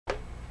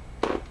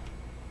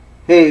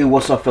Hey,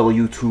 what's up, fellow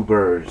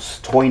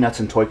YouTubers, toy nuts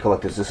and toy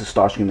collectors? This is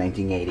Starscream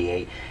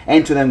 1988,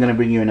 and today I'm going to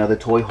bring you another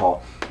toy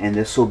haul, and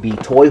this will be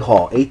toy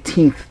haul,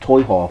 18th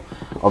toy haul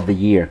of the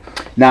year.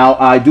 Now,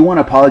 I do want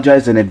to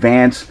apologize in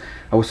advance.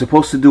 I was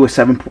supposed to do a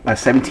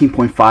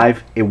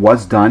 17.5. It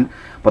was done,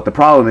 but the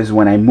problem is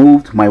when I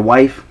moved, my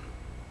wife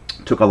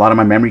took a lot of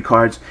my memory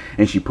cards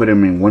and she put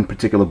them in one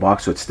particular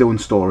box, so it's still in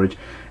storage,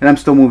 and I'm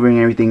still moving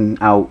everything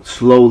out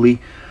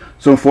slowly.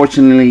 So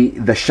unfortunately,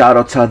 the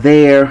shoutouts are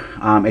there.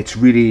 It's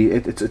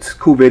a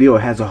cool video. It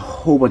has a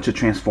whole bunch of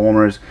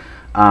Transformers.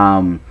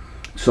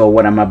 So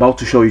what I'm about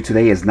to show you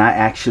today is not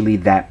actually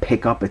that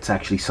pickup. It's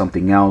actually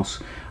something else.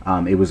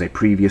 It was a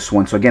previous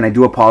one. So again, I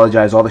do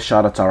apologize. All the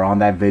shoutouts are on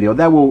that video.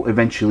 That will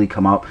eventually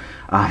come up.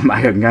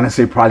 I'm gonna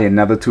say probably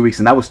another 2 weeks,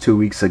 and that was 2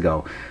 weeks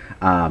ago.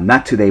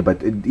 Not today,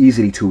 but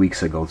easily 2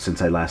 weeks ago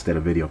since I last did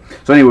a video.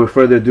 So anyway, without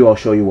further ado, I'll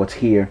show you what's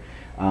here.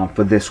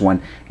 For this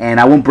one, and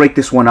I won't break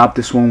this one up.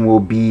 This one will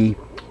be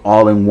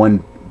all in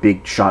one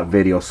big shot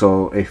video.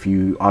 So if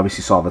you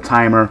obviously saw the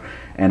timer,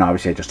 and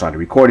obviously I just started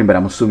recording, but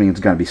I'm assuming it's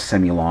going to be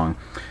semi-long.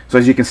 So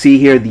as you can see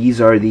here,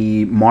 these are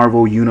the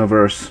Marvel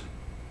Universe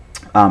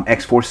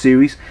X-Force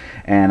series,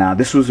 and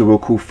this was a real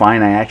cool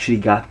find. I actually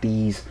got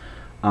these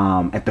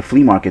at the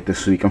flea market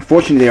this week.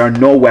 Unfortunately, there are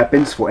no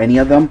weapons for any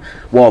of them.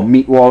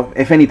 Well,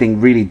 if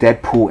anything, really,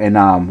 Deadpool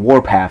and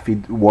Warpath.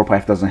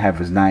 Warpath doesn't have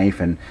his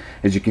knife, and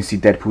as you can see,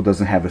 Deadpool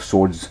doesn't have his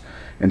swords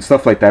and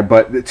stuff like that.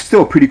 But it's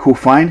still a pretty cool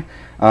find.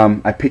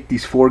 I picked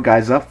these 4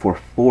 guys up for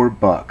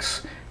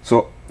 $4,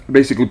 so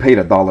basically paid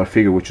 $1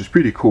 figure, which was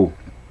pretty cool.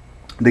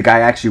 The guy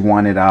actually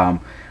wanted,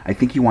 I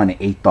think he wanted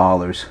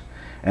 $8,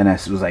 and I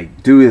was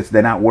like, dude,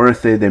 they're not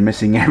worth it. They're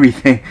missing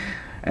everything.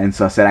 And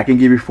so I said, I can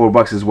give you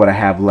 $4 is what I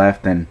have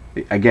left. And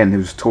again, it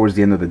was towards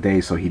the end of the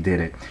day, so he did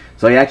it.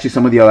 So actually,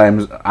 some of the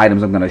other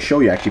items I'm going to show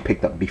you I actually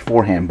picked up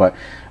beforehand, but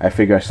I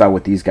figured I'd start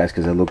with these guys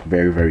because they look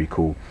very, very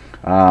cool.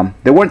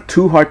 They weren't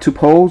too hard to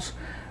pose.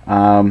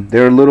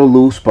 They're a little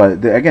loose,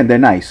 but again, they're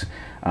nice.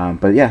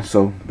 But yeah,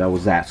 so that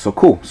was that. So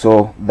cool.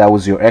 So that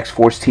was your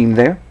X-Force team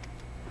there.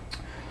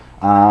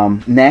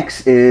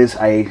 Next is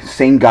a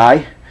same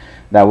guy.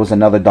 That was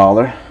another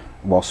 $1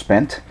 well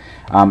spent.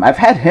 I've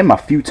had him a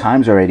few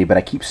times already, but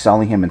I keep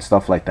selling him and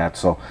stuff like that.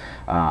 So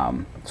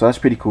so that's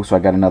pretty cool. So I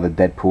got another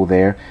Deadpool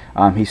there.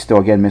 He's still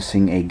again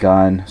missing a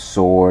gun,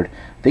 sword.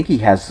 I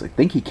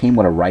think he came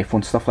with a rifle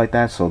and stuff like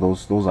that. So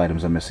those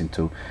items are missing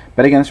too.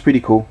 But again, it's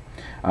pretty cool.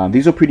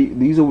 These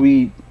will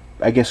be,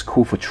 I guess,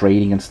 cool for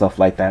trading and stuff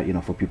like that. You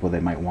know, for people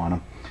that might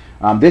want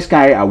them. This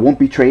guy I won't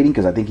be trading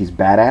because I think he's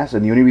badass,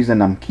 and the only reason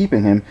I'm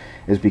keeping him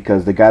is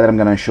because the guy that I'm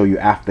gonna show you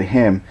after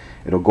him,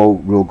 it'll go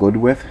real good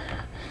with.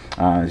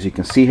 As you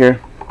can see here,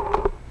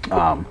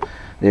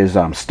 there's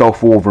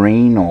Stealth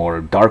Wolverine or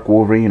Dark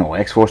Wolverine or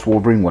X-Force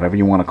Wolverine, whatever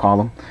you want to call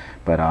him.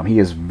 But he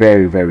is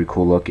very, very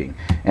cool looking.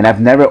 And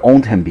I've never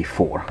owned him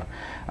before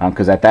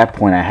because at that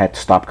point I had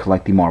stopped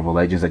collecting Marvel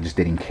Legends. I just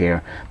didn't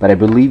care. But I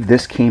believe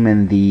this came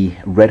in the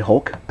Red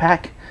Hulk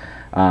pack,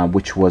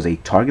 which was a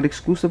Target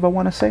exclusive, I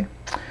want to say.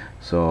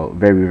 So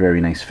very, very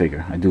nice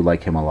figure. I do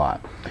like him a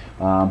lot.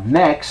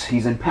 Next,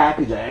 he's in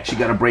package. I actually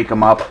got to break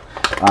him up.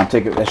 I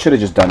should have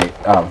just done it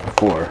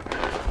before,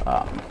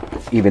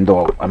 even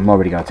though I'm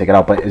already going to take it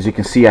out. But as you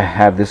can see, I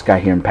have this guy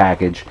here in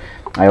package.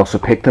 I also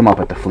picked him up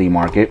at the flea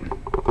market.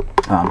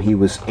 He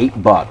was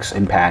 $8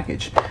 in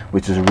package,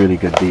 which is a really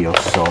good deal.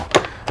 So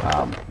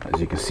as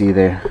you can see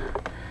there,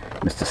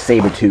 Mr.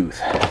 Sabretooth.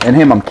 And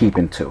him I'm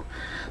keeping too.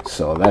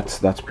 So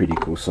that's pretty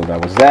cool. So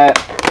that was that.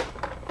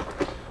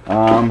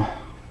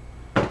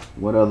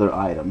 What other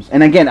items?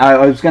 And again,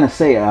 I was gonna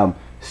say,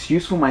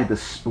 excuse for my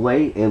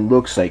display. It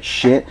looks like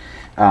shit.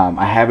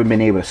 I haven't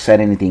been able to set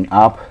anything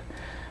up,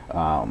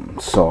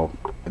 so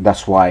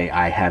that's why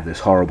I have this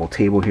horrible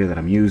table here that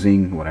I'm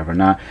using. Whatever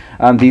not.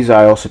 These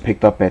I also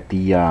picked up at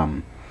the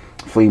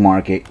flea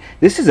market.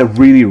 This is a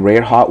really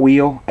rare Hot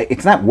Wheel.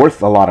 It's not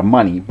worth a lot of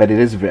money, but it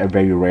is a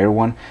very rare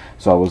one.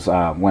 So I was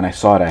when I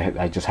saw it,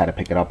 I just had to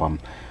pick it up. I'm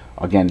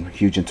again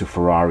huge into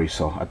Ferrari,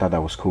 so I thought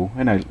that was cool,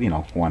 and I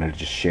wanted to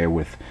just share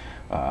with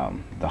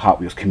the Hot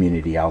Wheels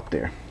community out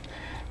there.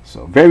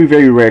 So very,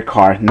 very rare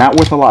car, not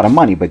worth a lot of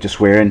money, but just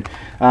wearing.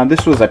 I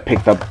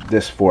picked up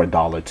this for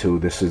 $1 too.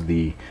 This is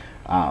the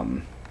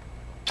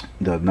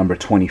number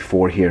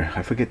 24 here.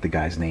 I forget the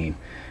guy's name,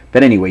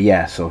 but anyway,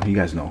 yeah. So you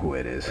guys know who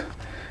it is.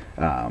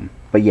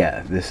 But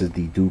yeah, this is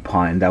the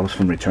DuPont. That was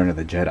from Return of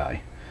the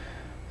Jedi.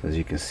 So as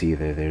you can see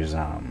there's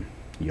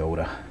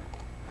Yoda.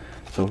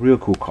 So real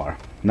cool car.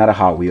 Not a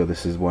Hot Wheel.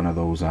 This is one of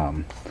those.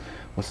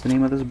 What's the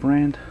name of this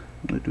brand?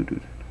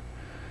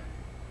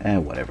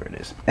 Whatever it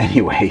is.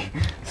 Anyway,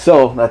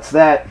 so that's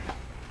that.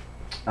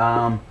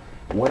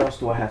 What else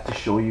do I have to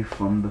show you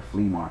from the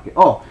flea market?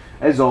 Oh,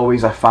 as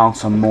always, I found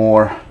some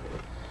more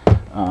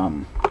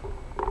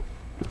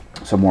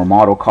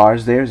model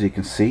cars there, as you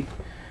can see.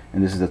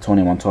 And this is the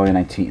Tony Montoya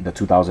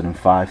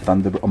 2005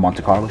 Thunder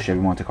Monte Carlo, Chevy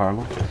Monte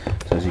Carlo.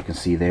 So as you can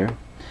see there,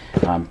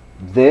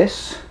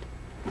 this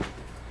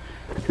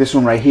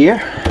one right here,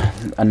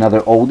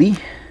 another oldie.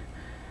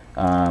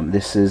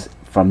 This is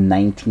from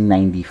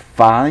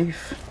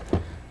 1995.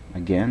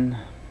 again,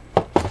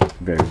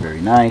 very,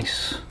 very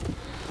nice.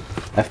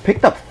 I've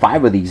picked up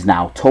 5 of these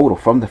now total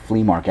from the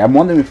flea market. I'm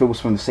wondering if it was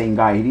from the same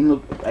guy. He didn't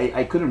look.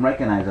 I couldn't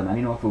recognize him. I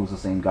didn't know if it was the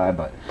same guy,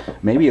 but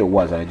maybe it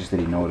was. I just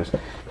didn't notice.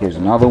 Here's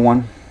another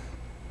one.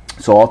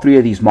 So all 3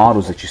 of these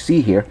models that you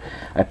see here,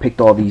 I picked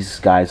all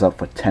these guys up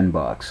for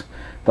 $10.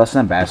 That's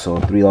not bad. So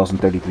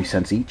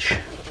 $3.33 each,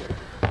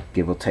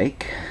 give or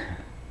take.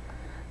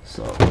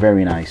 So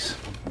very nice.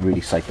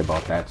 Really psyched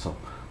about that. So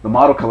the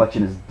model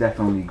collection is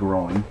definitely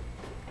growing.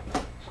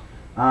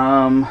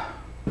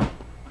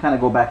 Kind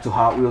of go back to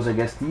Hot Wheels, I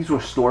guess. These were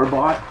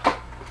store-bought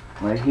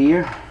right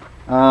here.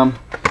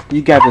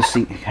 You guys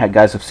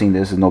have seen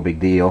this. It's no big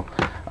deal.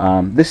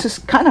 This is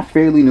kind of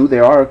fairly new.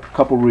 There are a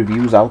couple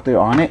reviews out there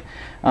on it.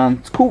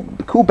 It's cool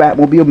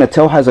Batmobile.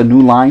 Mattel has a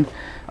new line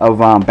of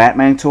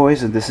Batman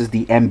toys, and this is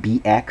the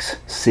MBX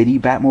City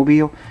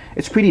Batmobile.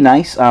 It's pretty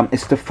nice.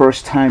 It's the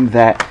first time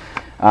that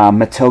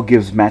Mattel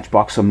gives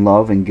Matchbox some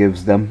love and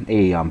gives them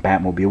a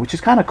Batmobile, which is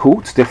kind of cool.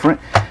 It's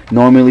different.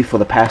 Normally, for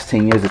the past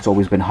 10 years, it's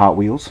always been Hot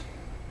Wheels.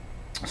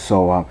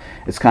 So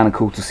it's kind of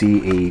cool to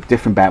see a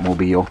different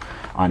Batmobile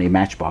on a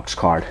Matchbox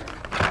card.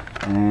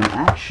 And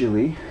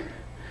actually,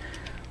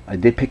 I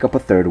did pick up a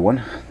 3rd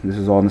one. This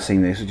is all in the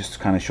same day, so just to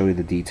kind of show you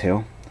the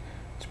detail.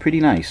 It's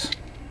pretty nice.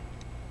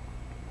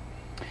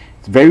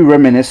 It's very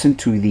reminiscent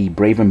to the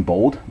Brave and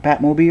Bold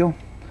Batmobile.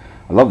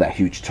 I love that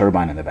huge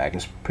turbine in the back.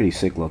 It's pretty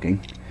sick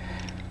looking.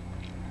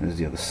 There's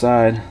the other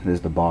side. There's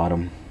the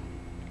bottom.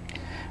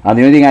 The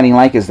only thing I didn't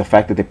like is the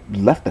fact that they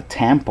left the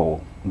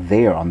tampo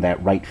there on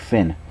that right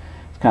fin.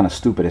 Kind of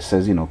stupid. It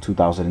says, you know,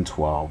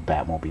 2012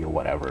 Batmobile,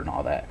 whatever, and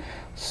all that.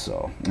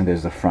 So, and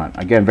there's the front.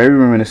 Again, very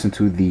reminiscent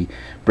to the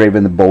Brave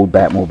and the Bold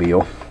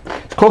Batmobile.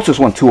 It's the closest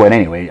one to it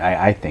anyway,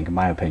 I think, in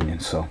my opinion.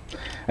 So,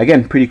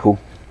 again, pretty cool.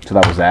 So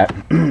that was that.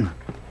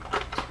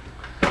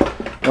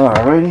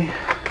 Alrighty.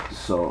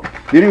 So,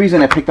 the only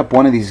reason I picked up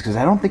one of these is because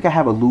I don't think I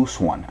have a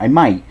loose one. I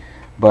might,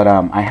 but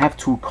I have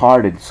 2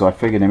 carded, so I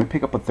figured let me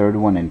pick up a 3rd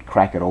one and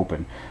crack it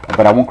open.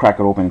 But I won't crack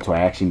it open until I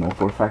actually know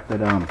for a fact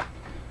that I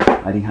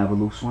didn't have a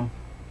loose one.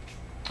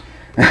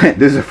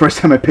 This is the first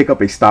time I pick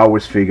up a Star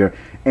Wars figure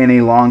in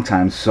a long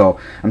time, so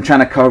I'm trying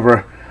to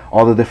cover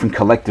all the different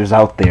collectors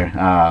out there.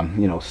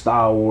 You know,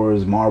 Star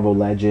Wars, Marvel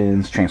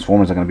Legends,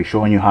 Transformers. I'm going to be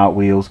showing you Hot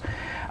Wheels.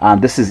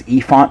 This is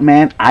Efont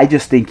Man. I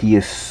just think he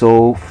is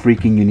so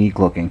freaking unique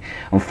looking.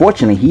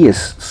 Unfortunately, he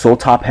is so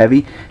top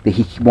heavy that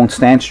he won't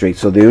stand straight.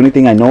 So the only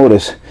thing I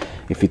notice,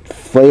 if you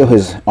flail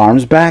his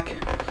arms back,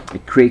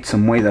 it creates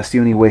some weight. That's the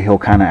only way he'll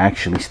kind of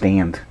actually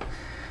stand.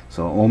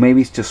 So, or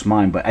maybe it's just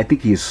mine, but I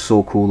think he is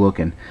so cool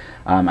looking.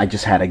 I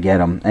just had to get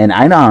him, and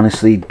I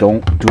honestly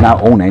do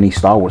not own any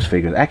Star Wars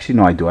figures. Actually,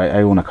 no, I do.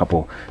 I own a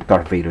couple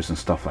Darth Vaders and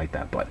stuff like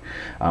that, but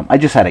I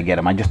just had to get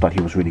him. I just thought he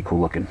was really cool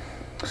looking.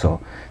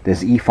 So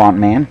there's Efont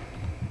Man.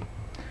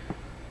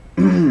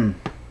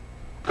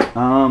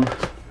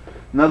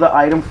 Another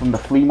item from the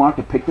flea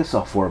market. Picked this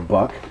up for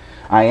 $1.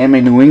 I am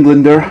a New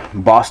Englander,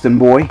 Boston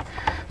boy,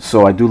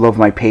 so I do love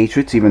my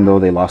Patriots, even though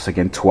they lost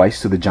again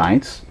twice to the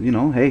Giants. You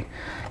know, hey,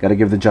 gotta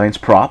give the Giants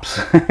props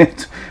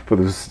for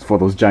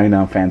those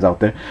Giant fans out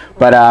there.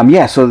 But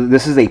yeah, so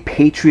this is a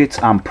Patriots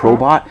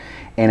Probot,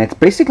 and it's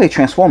basically a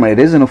Transformer. It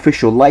is an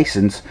official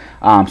license,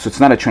 so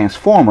it's not a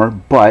Transformer,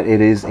 but it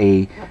is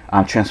a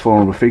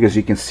Transformer figure. As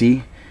you can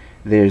see,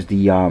 there's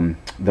the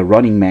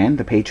Running Man,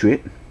 the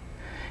Patriot,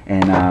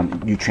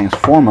 and you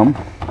transform him,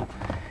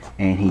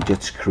 and he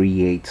just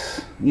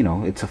creates, you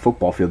know, it's a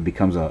football field,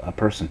 becomes a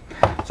person.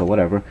 So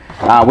whatever,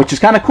 which is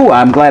kind of cool.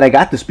 I'm glad I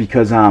got this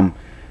because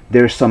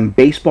there's some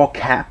baseball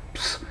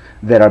caps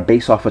that are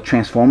based off of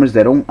Transformers.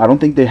 I don't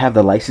think they have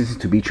the licensing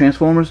to be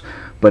Transformers,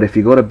 but if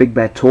you go to Big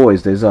Bad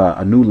Toys, there's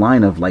a new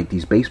line of like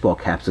these baseball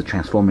caps that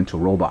transform into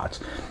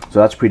robots. So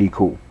that's pretty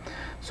cool.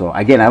 So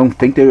again, I don't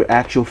think they're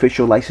actual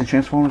official licensed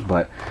Transformers,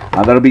 but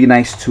that'll be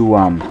nice to.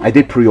 I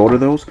did pre-order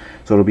those,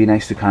 so it'll be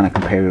nice to kind of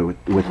compare it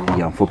with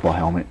the football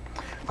helmet.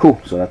 Cool.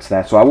 So that's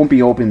that. So I won't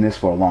be opening this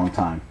for a long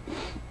time.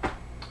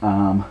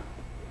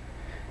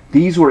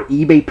 These were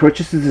eBay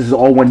purchases. This is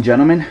all one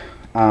gentleman.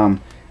 I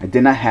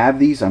did not have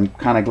these. I'm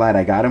kind of glad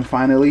I got them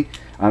finally.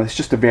 It's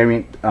just a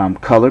variant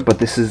color, but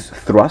this is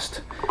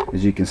thrust,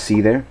 as you can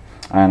see there.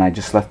 And I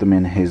just left them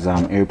in his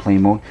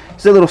airplane mode.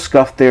 There's a little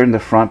scuff there in the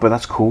front, but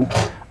that's cool.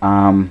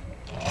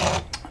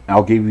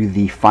 I'll give you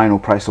the final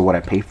price of what I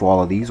paid for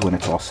all of these when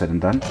it's all said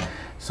and done.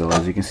 So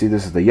as you can see,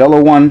 this is the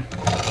yellow one.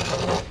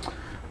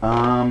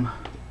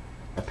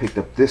 I picked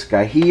up this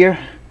guy here.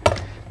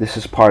 This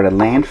is part of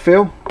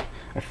Landfill.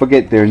 I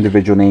forget their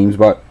individual names,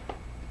 but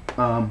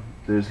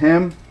there's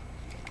him.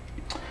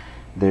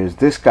 There's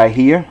this guy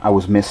here I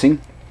was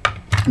missing.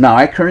 Now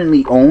I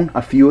currently own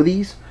a few of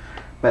these,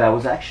 but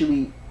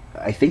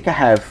I think I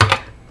have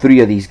 3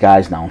 of these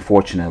guys now,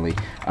 unfortunately.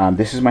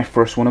 This is my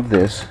first one of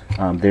this.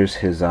 There's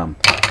his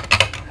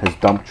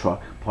dump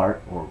truck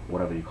part, or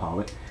whatever you call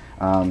it.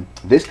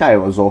 This guy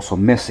was also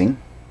missing,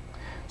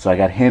 so I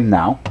got him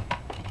now.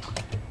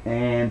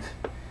 And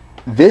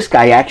this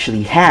guy I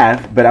actually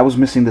have, but I was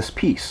missing this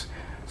piece.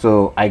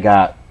 So I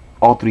got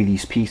all 3 of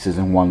these pieces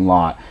in one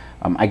lot.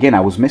 Again,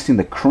 I was missing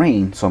the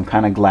crane, so I'm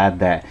kind of glad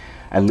that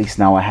at least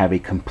now I have a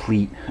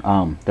complete,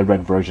 the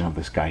red version of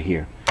this guy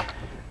here.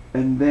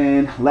 And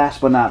then,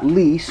 last but not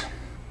least,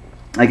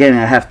 again,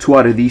 I have 2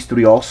 out of these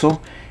 3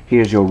 also.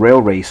 Here's your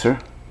rail racer.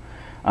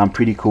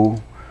 Pretty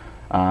cool.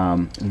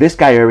 This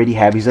guy I already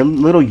have. He's a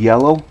little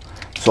yellow,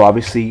 so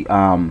obviously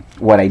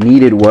what I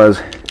needed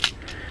was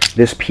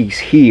this piece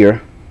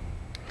here.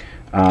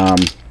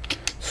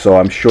 So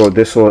I'm sure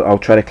this will, I'll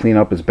try to clean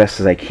up as best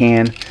as I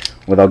can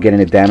without getting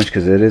it damaged,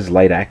 because it is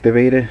light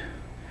activated.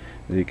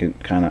 As you can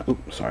kind of,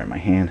 oops, sorry, my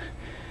hand.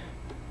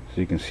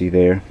 So you can see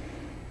there.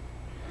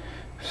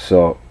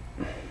 So,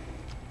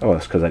 oh,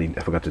 that's because I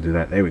forgot to do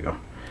that. There we go.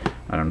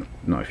 I don't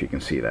know if you can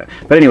see that.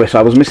 But anyway, so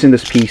I was missing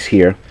this piece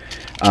here.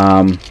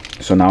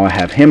 So now I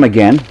have him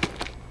again.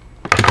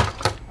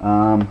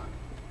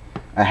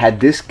 I had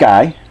this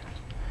guy,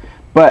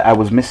 but I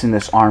was missing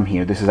this arm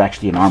here. This is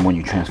actually an arm when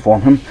you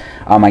transform him.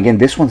 Again,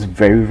 this one's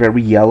very,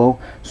 very yellow,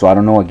 so I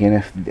don't know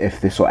again if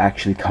this will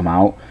actually come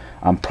out.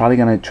 I'm probably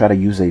gonna try to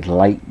use a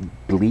light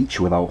bleach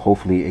without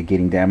hopefully it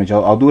getting damaged.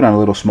 I'll do it on a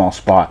little small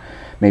spot,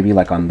 maybe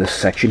like on this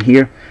section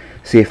here,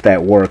 see if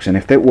that works. And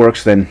if that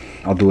works, then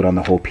I'll do it on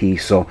the whole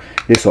piece. So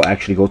this will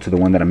actually go to the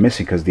one that I'm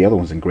missing, because the other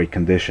one's in great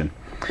condition.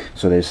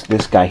 So there's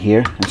this guy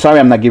here. I'm sorry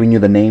I'm not giving you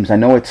the names. I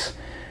know it's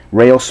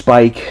Rail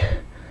Spike,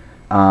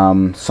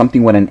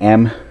 something with an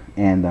M,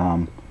 and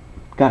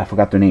God, I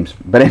forgot their names.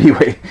 But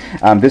anyway,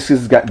 this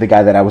is the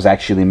guy that I was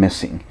actually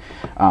missing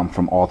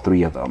from all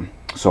 3 of them.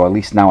 So at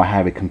least now I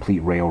have a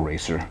complete rail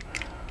racer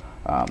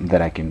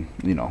that I can,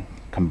 you know,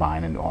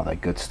 combine and all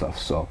that good stuff.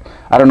 So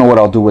I don't know what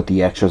I'll do with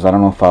the extras. I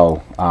don't know if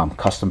I'll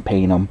custom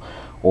paint them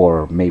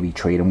or maybe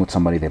trade them with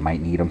somebody that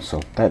might need them.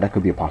 So that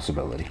could be a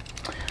possibility.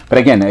 But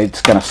again,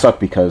 it's gonna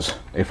suck, because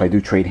if I do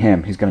trade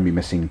him, he's gonna be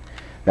missing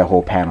that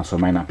whole panel, so it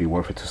might not be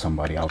worth it to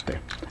somebody out there,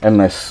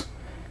 unless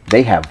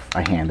they have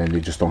a hand and they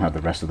just don't have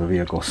the rest of the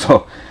vehicle.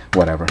 So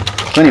whatever.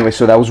 So anyway,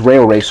 so that was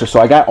Rail Racer. So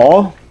I got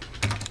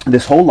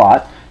this whole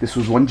lot. This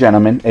was one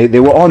gentleman. They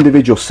were all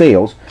individual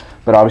sales,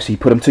 but obviously he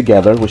put them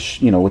together,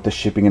 which, you know, with the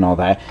shipping and all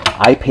that.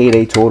 I paid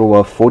a total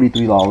of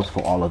 $43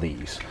 for all of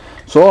these.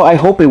 So I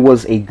hope it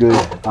was a good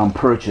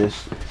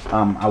purchase.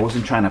 I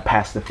wasn't trying to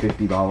pass the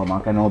 $50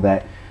 mark. I know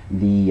that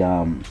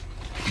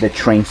the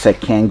train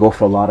set can go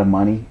for a lot of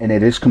money, and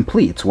it is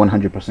complete. It's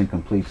 100%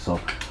 complete. So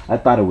I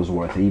thought it was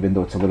worth it, even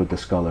though it's a little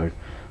discolored.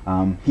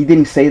 He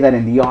didn't say that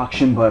in the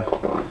auction, but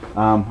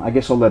I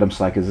guess I'll let him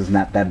slide, because it's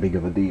not that big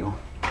of a deal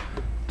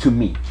to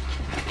me.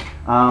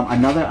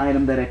 Another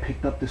item that I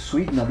picked up this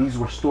week. Now these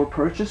were store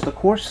purchased, of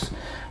course.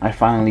 I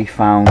finally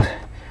found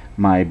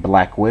my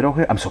Black Widow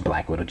here. I'm so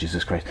Black Widow,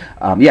 Jesus Christ.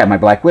 Yeah, my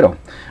Black Widow.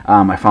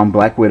 I found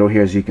Black Widow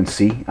here, as you can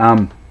see.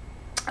 I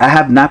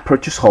have not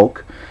purchased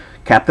Hulk,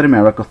 Captain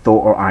America,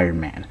 Thor, or Iron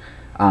Man.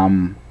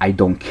 I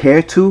don't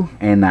care to,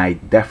 and I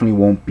definitely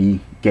won't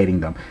be getting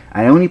them.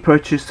 I only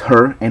purchased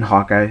her and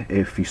Hawkeye,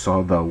 if you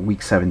saw the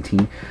week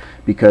 17,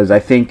 because I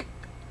think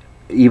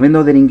even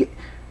though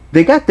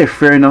they got their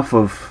fair enough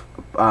of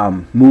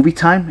movie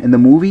time in the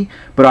movie,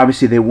 but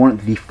obviously they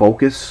weren't the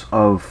focus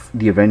of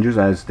the Avengers,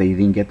 as they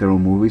didn't get their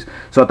own movies.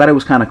 So I thought it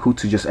was kind of cool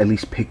to just at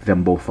least pick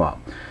them both up,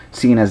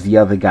 seeing as the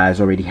other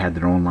guys already had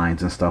their own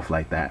lines and stuff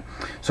like that.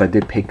 So I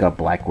did pick up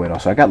Black Widow,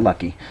 so I got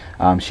lucky.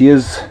 She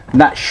is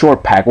not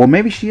short pack. Well,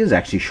 maybe she is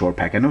actually short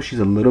pack. I know she's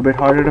a little bit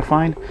harder to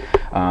find,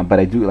 but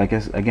I do, like,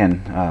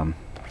 again,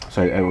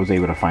 so I was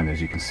able to find it,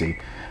 as you can see.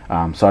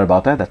 Sorry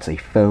about that. That's a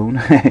phone,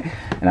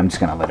 and I'm just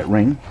gonna let it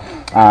ring.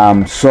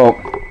 So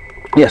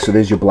yeah, so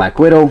there's your Black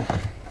Widow.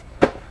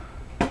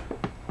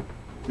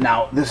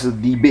 Now this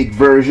is the big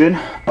version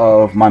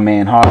of my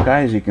man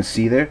Hawkeye, as you can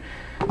see there.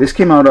 This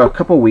came out a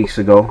couple weeks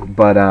ago,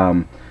 but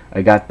I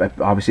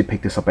obviously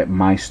picked this up at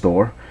my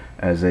store,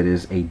 as it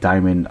is a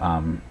diamond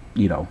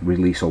you know,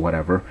 release or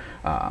whatever.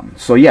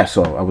 So yeah,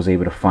 so I was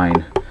able to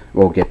find,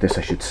 well, get this,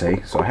 I should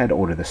say. So I had to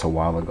order this a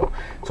while ago,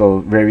 so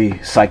very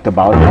psyched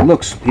about it. He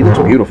looks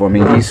beautiful. I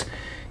mean,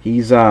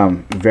 he's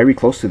very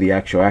close to the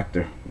actual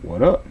actor.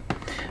 What up?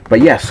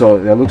 But yeah, so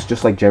that looks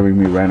just like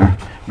Jeremy Renner.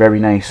 Very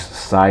nice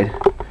side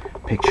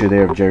picture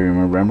there of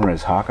Jeremy Renner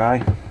as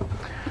Hawkeye.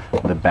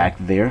 The back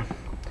there.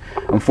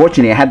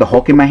 Unfortunately, I had the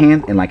Hulk in my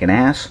hand, and like an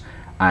ass,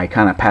 I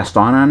kind of passed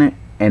on it,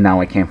 and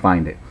now I can't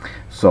find it.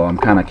 So I'm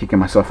kind of kicking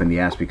myself in the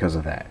ass because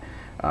of that.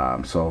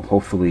 So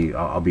hopefully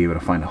I'll be able to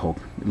find the Hulk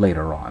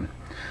later on.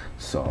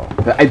 So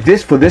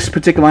for this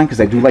particular line,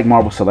 because I do like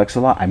Marvel Selects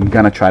a lot, I'm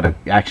gonna try to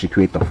actually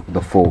create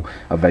the full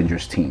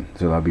Avengers team.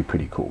 So that'll be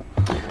pretty cool.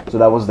 So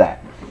that was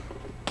that.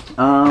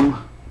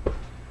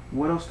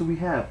 What else do we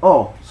have?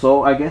 Oh,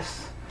 so I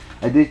guess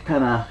I did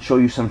kind of show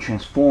you some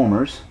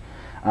Transformers.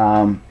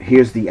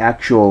 Here's the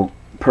actual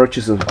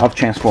purchase of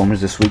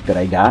Transformers this week that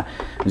I got.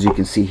 As you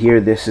can see here,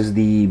 this is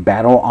the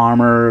Battle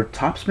Armor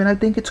Topspin, I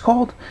think it's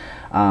called.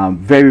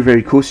 Very,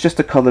 very cool. It's just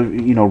a color,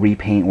 you know,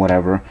 repaint,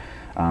 whatever.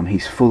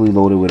 He's fully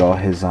loaded with all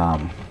his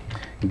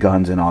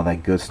guns and all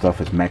that good stuff,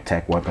 his mech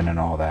tech weapon and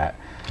all that.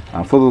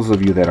 For those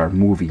of you that are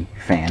movie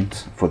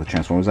fans for the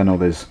Transformers, I know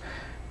there's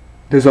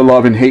a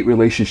love and hate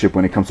relationship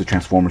when it comes to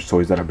Transformers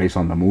toys that are based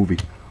on the movie.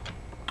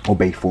 or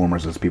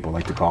Bayformers as people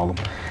like to call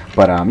them.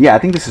 But yeah, I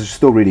think this is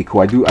still really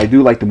cool. I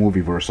do like the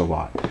Movieverse a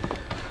lot.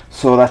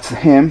 So that's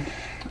him.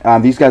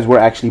 These guys were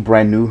actually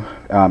brand new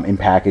in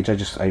package.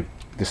 I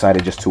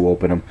decided just to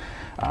open them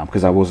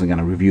because I wasn't going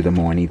to review them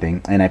or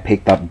anything. And I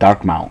picked up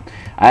Dark Mount.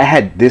 I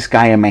had this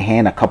guy in my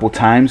hand a couple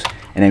times,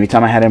 and every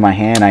time I had it in my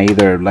hand, I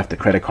either left the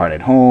credit card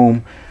at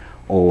home,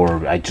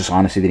 or I just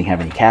honestly didn't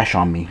have any cash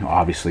on me,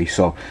 obviously.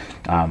 So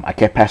I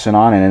kept passing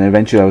on, and then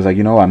eventually I was like,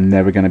 you know, I'm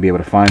never going to be able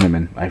to find them,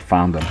 and I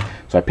found them.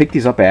 So I picked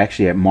these up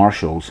actually at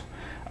Marshall's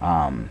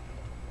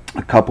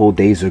a couple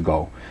days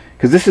ago,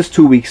 because this is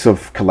 2 weeks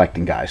of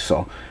collecting, guys.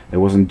 So it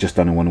wasn't just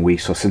done in 1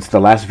 week. So since the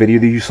last video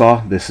that you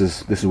saw, this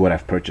is what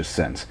I've purchased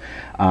since.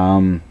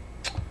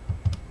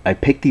 I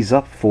picked these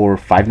up for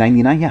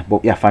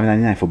 $5.99. Yeah,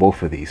 $5.99 for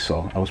both of these.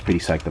 So I was pretty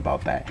psyched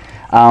about that.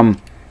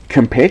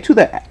 Compared to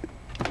the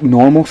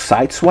normal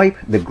Sideswipe,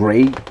 the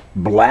gray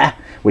blah,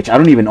 which I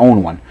don't even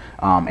own one,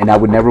 and I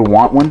would never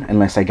want one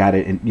unless I got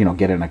it in,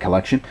 get it in a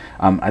collection.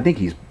 I think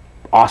he's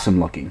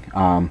awesome looking.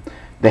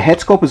 The head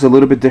sculpt is a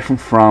little bit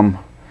different from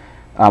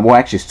well,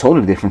 actually it's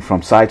totally different from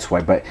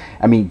Sideswipe, but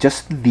I mean,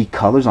 just the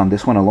colors on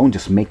this one alone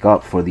just make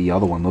up for the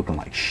other one looking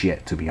like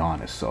shit, to be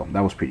honest. So that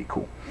was pretty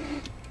cool.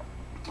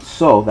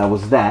 So that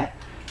was that.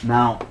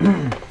 Now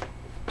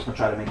I'll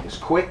try to make this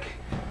quick.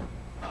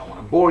 I don't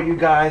want to bore you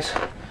guys.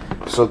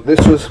 So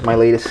this was my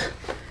latest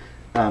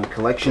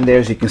collection there.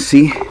 As you can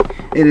see,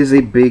 it is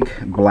a big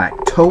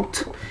black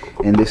tote,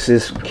 and this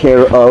is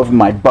care of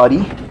my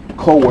buddy,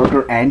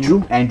 co-worker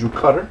Andrew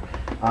Cutter.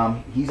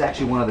 He's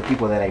actually one of the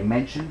people that I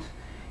mentioned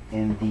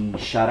in the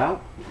shout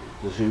out.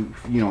 So,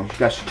 you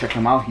guys should check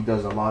him out. He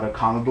does a lot of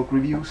comic book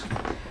reviews.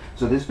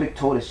 So this big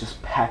tote is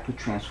just packed with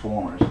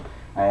Transformers.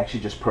 I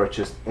actually just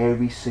purchased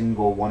every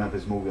single one of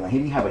his movies. He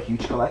didn't have a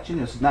huge collection.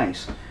 It's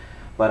nice.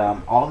 But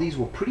all these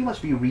will pretty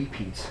much be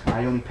repeats.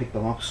 I only picked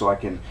them up so I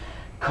can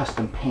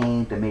custom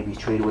paint and maybe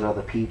trade with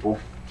other people.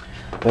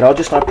 But I'll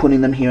just start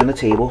putting them here on the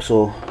table.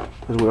 So,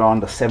 because we're on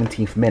the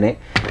 17th minute,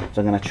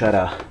 so I'm going to try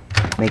to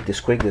make this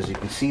quick. As you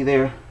can see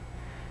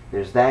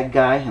there's that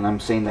guy. And I'm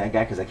saying that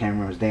guy because I can't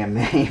remember his damn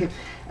name.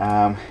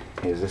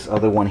 Here's this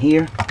other one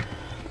here.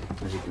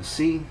 As you can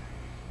see.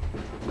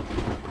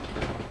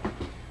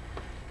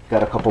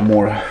 Got a couple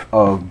more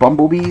of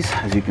Bumblebees,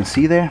 as you can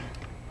see there.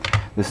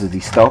 This is the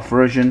stealth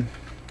version,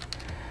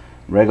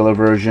 regular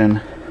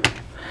version,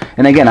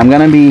 and again, I'm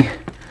gonna be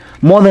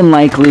more than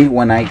likely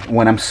when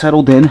I'm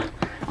settled in,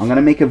 I'm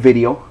gonna make a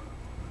video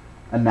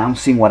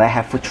announcing what I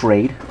have for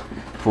trade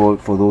for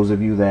those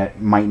of you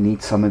that might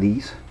need some of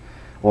these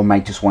or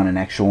might just want an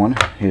extra one.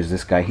 Here's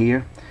this guy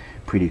here,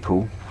 pretty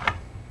cool.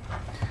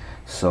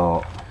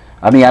 So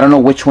I mean, I don't know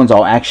which ones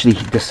I'll actually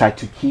decide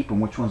to keep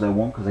and which ones I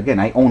won't, because again,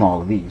 I own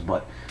all of these,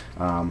 but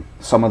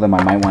some of them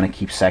I might want to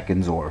keep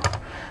seconds, or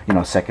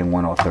second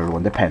one or third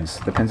one. Depends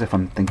if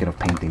I'm thinking of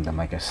painting them,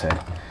 like I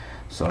said.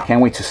 So I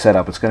can't wait to set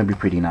up. It's gonna be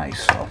pretty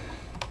nice.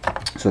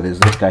 So there's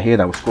this guy here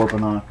that was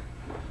Scorponok.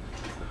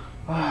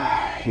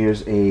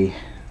 Here's a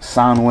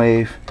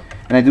Soundwave,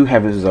 and I do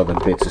have his other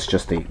bits. It's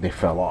just they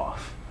fell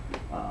off.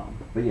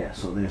 But yeah,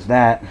 so there's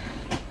that.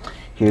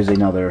 Here's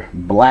another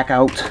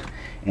Blackout,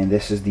 and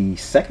this is the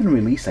second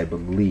release, I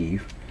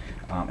believe.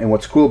 And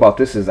what's cool about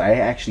this is I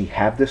actually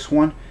have this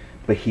one,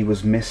 but he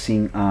was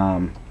missing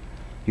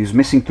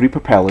 3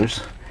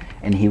 propellers,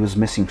 and he was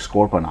missing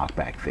Scorponok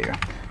back there.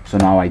 So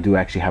now I do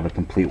actually have a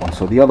complete one.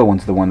 So the other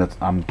one's the one that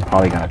I'm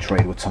probably gonna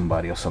trade with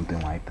somebody or something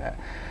like that.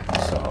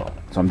 So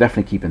I'm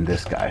definitely keeping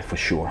this guy for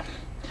sure.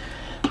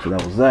 So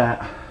that was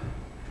that.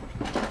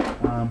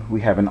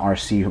 We have an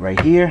RC right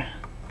here.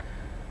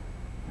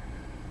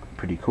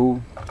 Pretty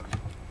cool.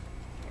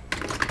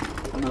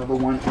 Another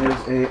one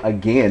is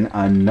again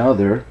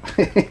another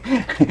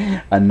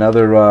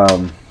another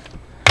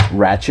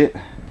Ratchet.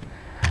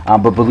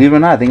 But believe it or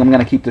not, I think I'm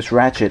gonna keep this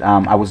Ratchet.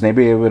 I was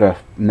never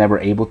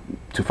able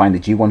to find the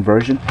G1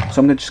 version,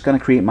 so I'm just gonna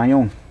create my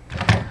own.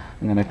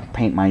 I'm gonna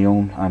paint my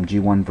own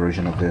G1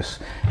 version of this,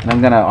 and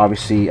I'm gonna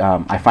obviously.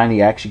 I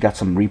finally actually got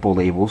some repo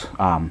labels.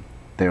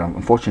 They're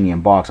unfortunately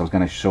in box. I was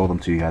gonna show them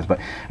to you guys, but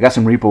I got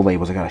some repo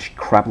labels. I got a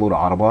crap load of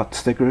Autobot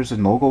stickers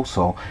and logos,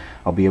 so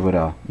I'll be able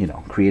to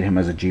create him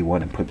as a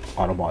G1 and put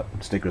Autobot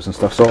stickers and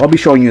stuff. So I'll be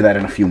showing you that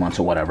in a few months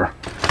or whatever.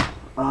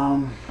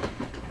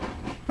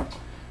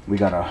 We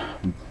got a,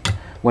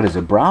 what is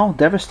it, Brow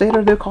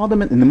Devastator they called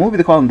him in the movie.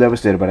 They call him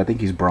Devastator, but I think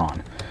he's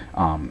Brawn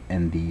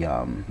in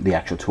the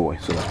actual toy.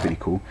 So that's pretty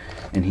cool,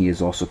 and he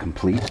is also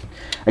complete.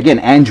 Again,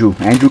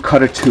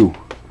 ANDREWCUTTER2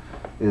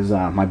 is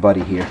my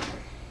buddy here.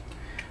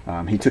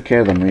 He took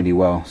care of them really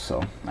well.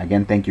 So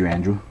again, thank you,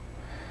 Andrew.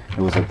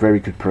 It was a very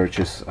good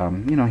purchase.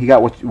 He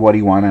got what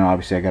he wanted. And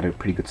obviously, I got a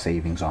pretty good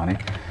savings on it.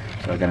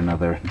 So I got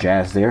another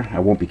Jazz there. I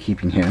won't be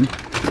keeping him.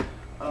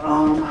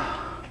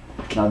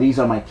 Now these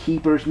are my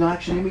keepers. No,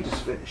 actually, let me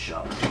just finish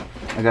up.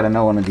 I got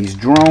another one of these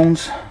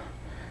drones.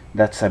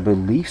 That's, I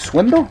believe,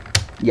 Swindle?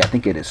 Yeah, I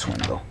think it is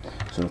Swindle.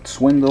 So it's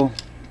Swindle.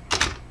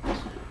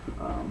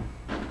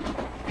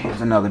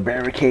 Here's another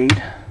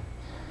Barricade.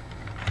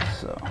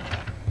 So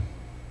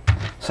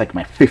it's like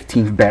my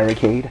 15th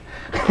Barricade.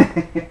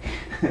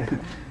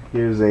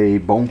 Here's a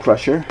bone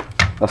crusher.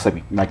 That's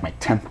like my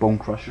 10th bone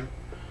crusher.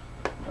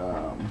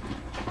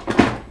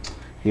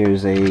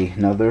 Here's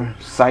another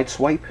side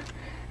swipe,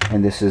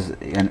 and this is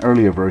an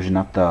earlier version,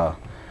 not the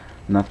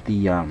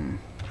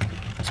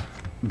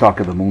Dark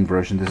of the Moon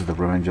version. This is the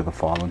Revenge of the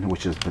Fallen,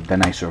 which is the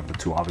nicer of the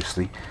two,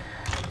 obviously.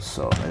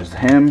 So there's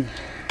him.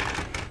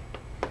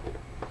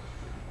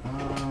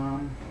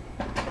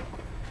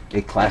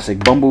 A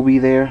classic Bumblebee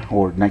there,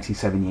 or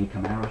 1978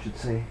 Camaro, I should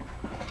say.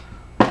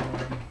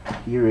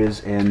 Here is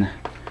an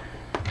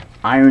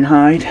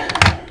Ironhide,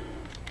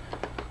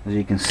 as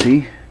you can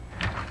see,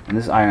 and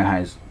this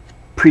Ironhide is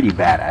pretty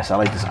badass. I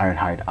like this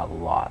Ironhide a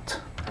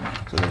lot.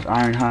 So there's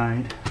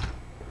Ironhide.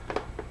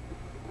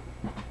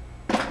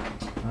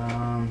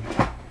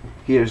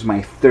 Here's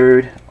my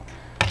third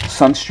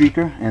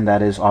Sunstreaker, and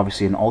that is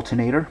obviously an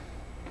alternator.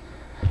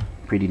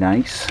 Pretty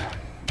nice.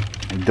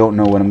 I don't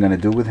know what I'm gonna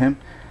do with him,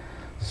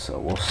 so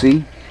we'll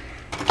see.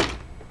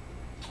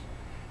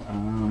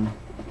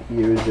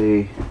 Here's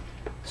a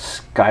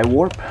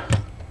Skywarp,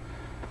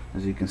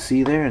 as you can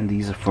see there, and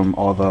these are from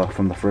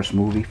the first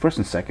movie, first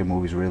and second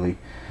movies really,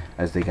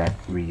 as they got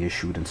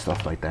reissued and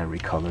stuff like that,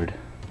 recolored.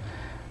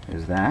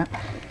 Is that.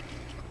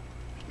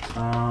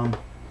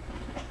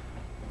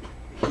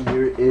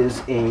 Here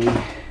is a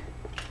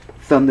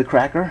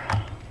Thundercracker,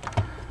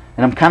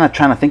 and I'm kind of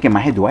trying to think in my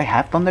head, do I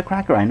have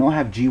Thundercracker? I know I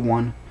have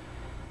G1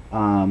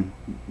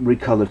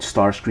 recolored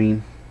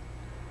Starscream.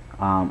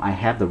 I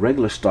have the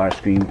regular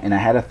Starscream, and I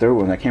had a third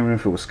one. I can't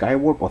remember if it was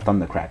Skywarp or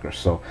Thundercracker.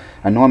 So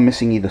I know I'm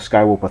missing either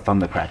Skywarp or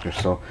Thundercracker.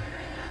 So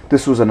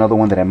this was another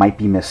one that I might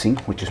be missing,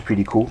 which is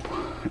pretty cool.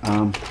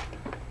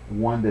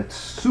 One that's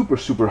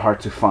super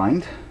hard to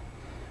find.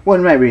 Well,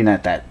 maybe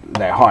not that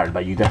hard,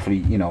 but you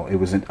definitely, you know, it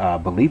wasn't,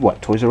 believe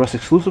what, Toys R Us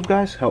exclusive,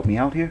 guys? Help me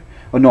out here.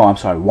 Oh no, I'm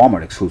sorry,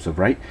 Walmart exclusive,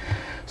 right?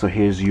 So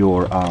here's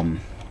your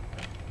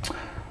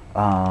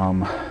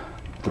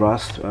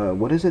thrust.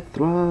 What is it?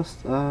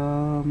 Thrust.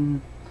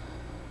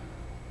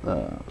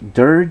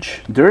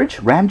 Dirge,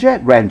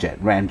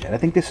 Ramjet. I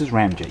think this is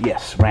Ramjet.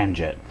 Yes,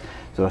 Ramjet.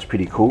 So that's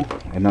pretty cool.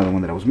 Another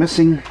one that I was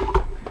missing.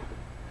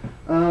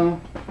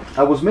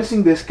 I was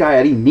missing this guy.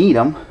 I didn't need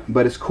him,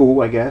 but it's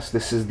cool, I guess.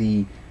 This is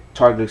the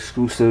Target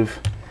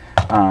exclusive,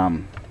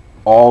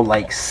 all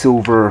like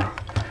silver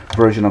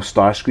version of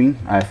Starscream.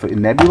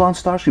 Nebulon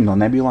Starscream. No,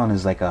 Nebulon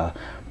is like a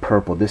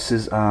purple. This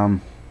is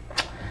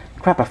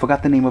crap. I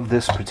forgot the name of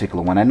this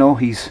particular one. I know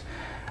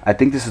I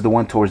think this is the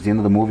one towards the end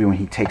of the movie when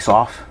he takes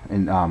off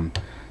and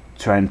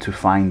trying to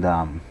find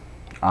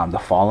the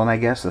Fallen. I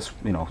guess that's,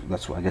 you know,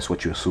 that's I guess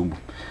what you assume,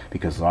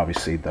 because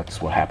obviously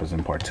that's what happens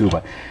in part 2.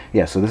 But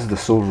yeah, so this is the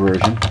silver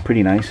version.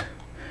 Pretty nice.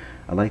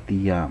 I like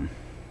the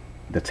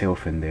tail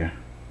fin there.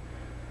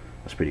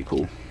 That's pretty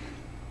cool.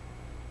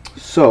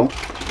 So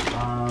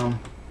I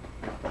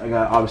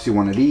got obviously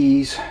one of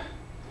these.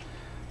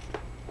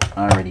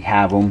 I already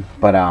have them,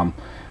 but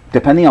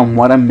depending on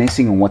what I'm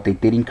missing and what they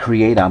didn't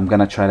create, I'm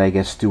gonna try to, I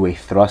guess, do a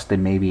thrust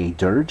and maybe a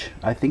dirge.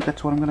 I think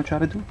that's what I'm gonna try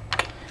to do.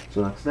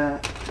 So that's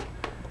that.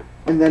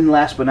 And then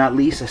last but not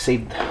least, I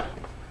saved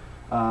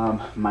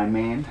my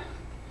man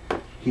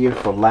here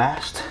for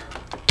last.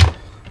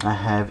 I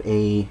have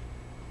a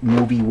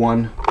movie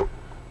 1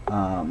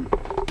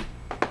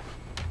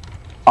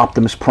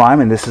 Optimus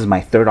Prime, and this is my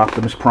third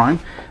Optimus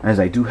Prime, as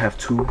I do have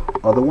 2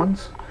 other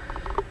ones.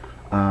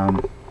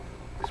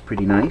 It's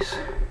pretty nice.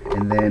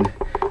 And then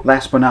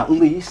last but not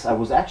least, I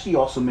was actually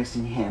also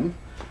missing him.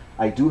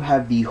 I do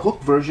have the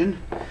Hook version,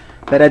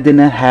 but I did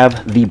not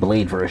have the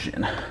Blade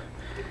version.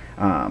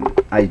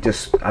 I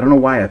don't know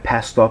why I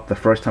passed up the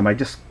first time. I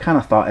just kind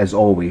of thought, as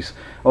always,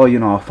 oh, you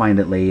know, I'll find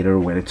it later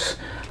when it's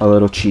a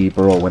little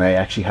cheaper or when I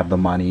actually have the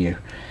money.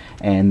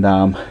 And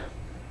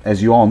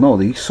as you all know,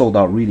 they sold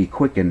out really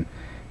quick, and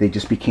they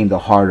just became the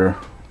harder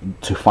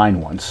to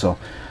find ones. So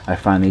I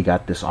finally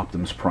got this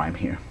Optimus Prime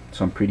here.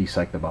 So I'm pretty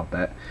psyched about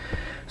that.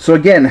 So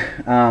again,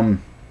 I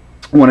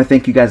want to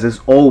thank you guys as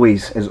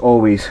always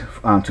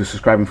to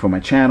subscribing for my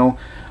channel.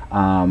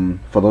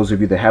 For those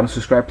of you that haven't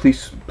subscribed,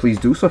 please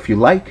do so. If you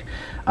like,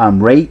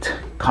 rate,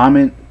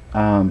 comment,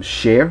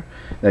 share,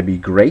 that'd be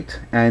great.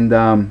 And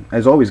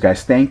as always,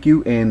 guys, thank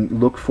you, and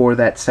look for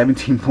that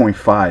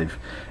 17.5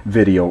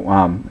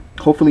 video.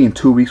 Hopefully in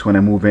 2 weeks when I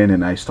move in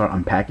and I start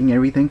unpacking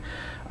everything.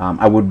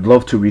 I would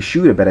love to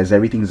reshoot it, but as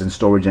everything's in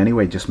storage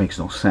anyway, it just makes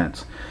no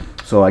sense.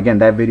 So again,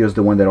 that video is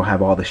the one that'll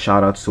have all the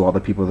shout outs to all the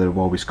people that have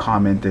always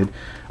commented,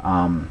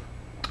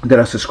 that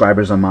are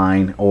subscribers of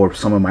mine, or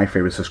some of my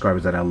favorite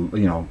subscribers that I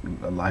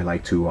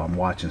like to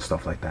watch and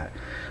stuff like that.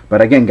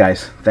 But again,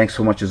 guys, thanks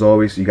so much as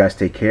always. You guys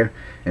take care,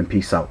 and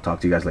peace out. Talk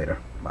to you guys later.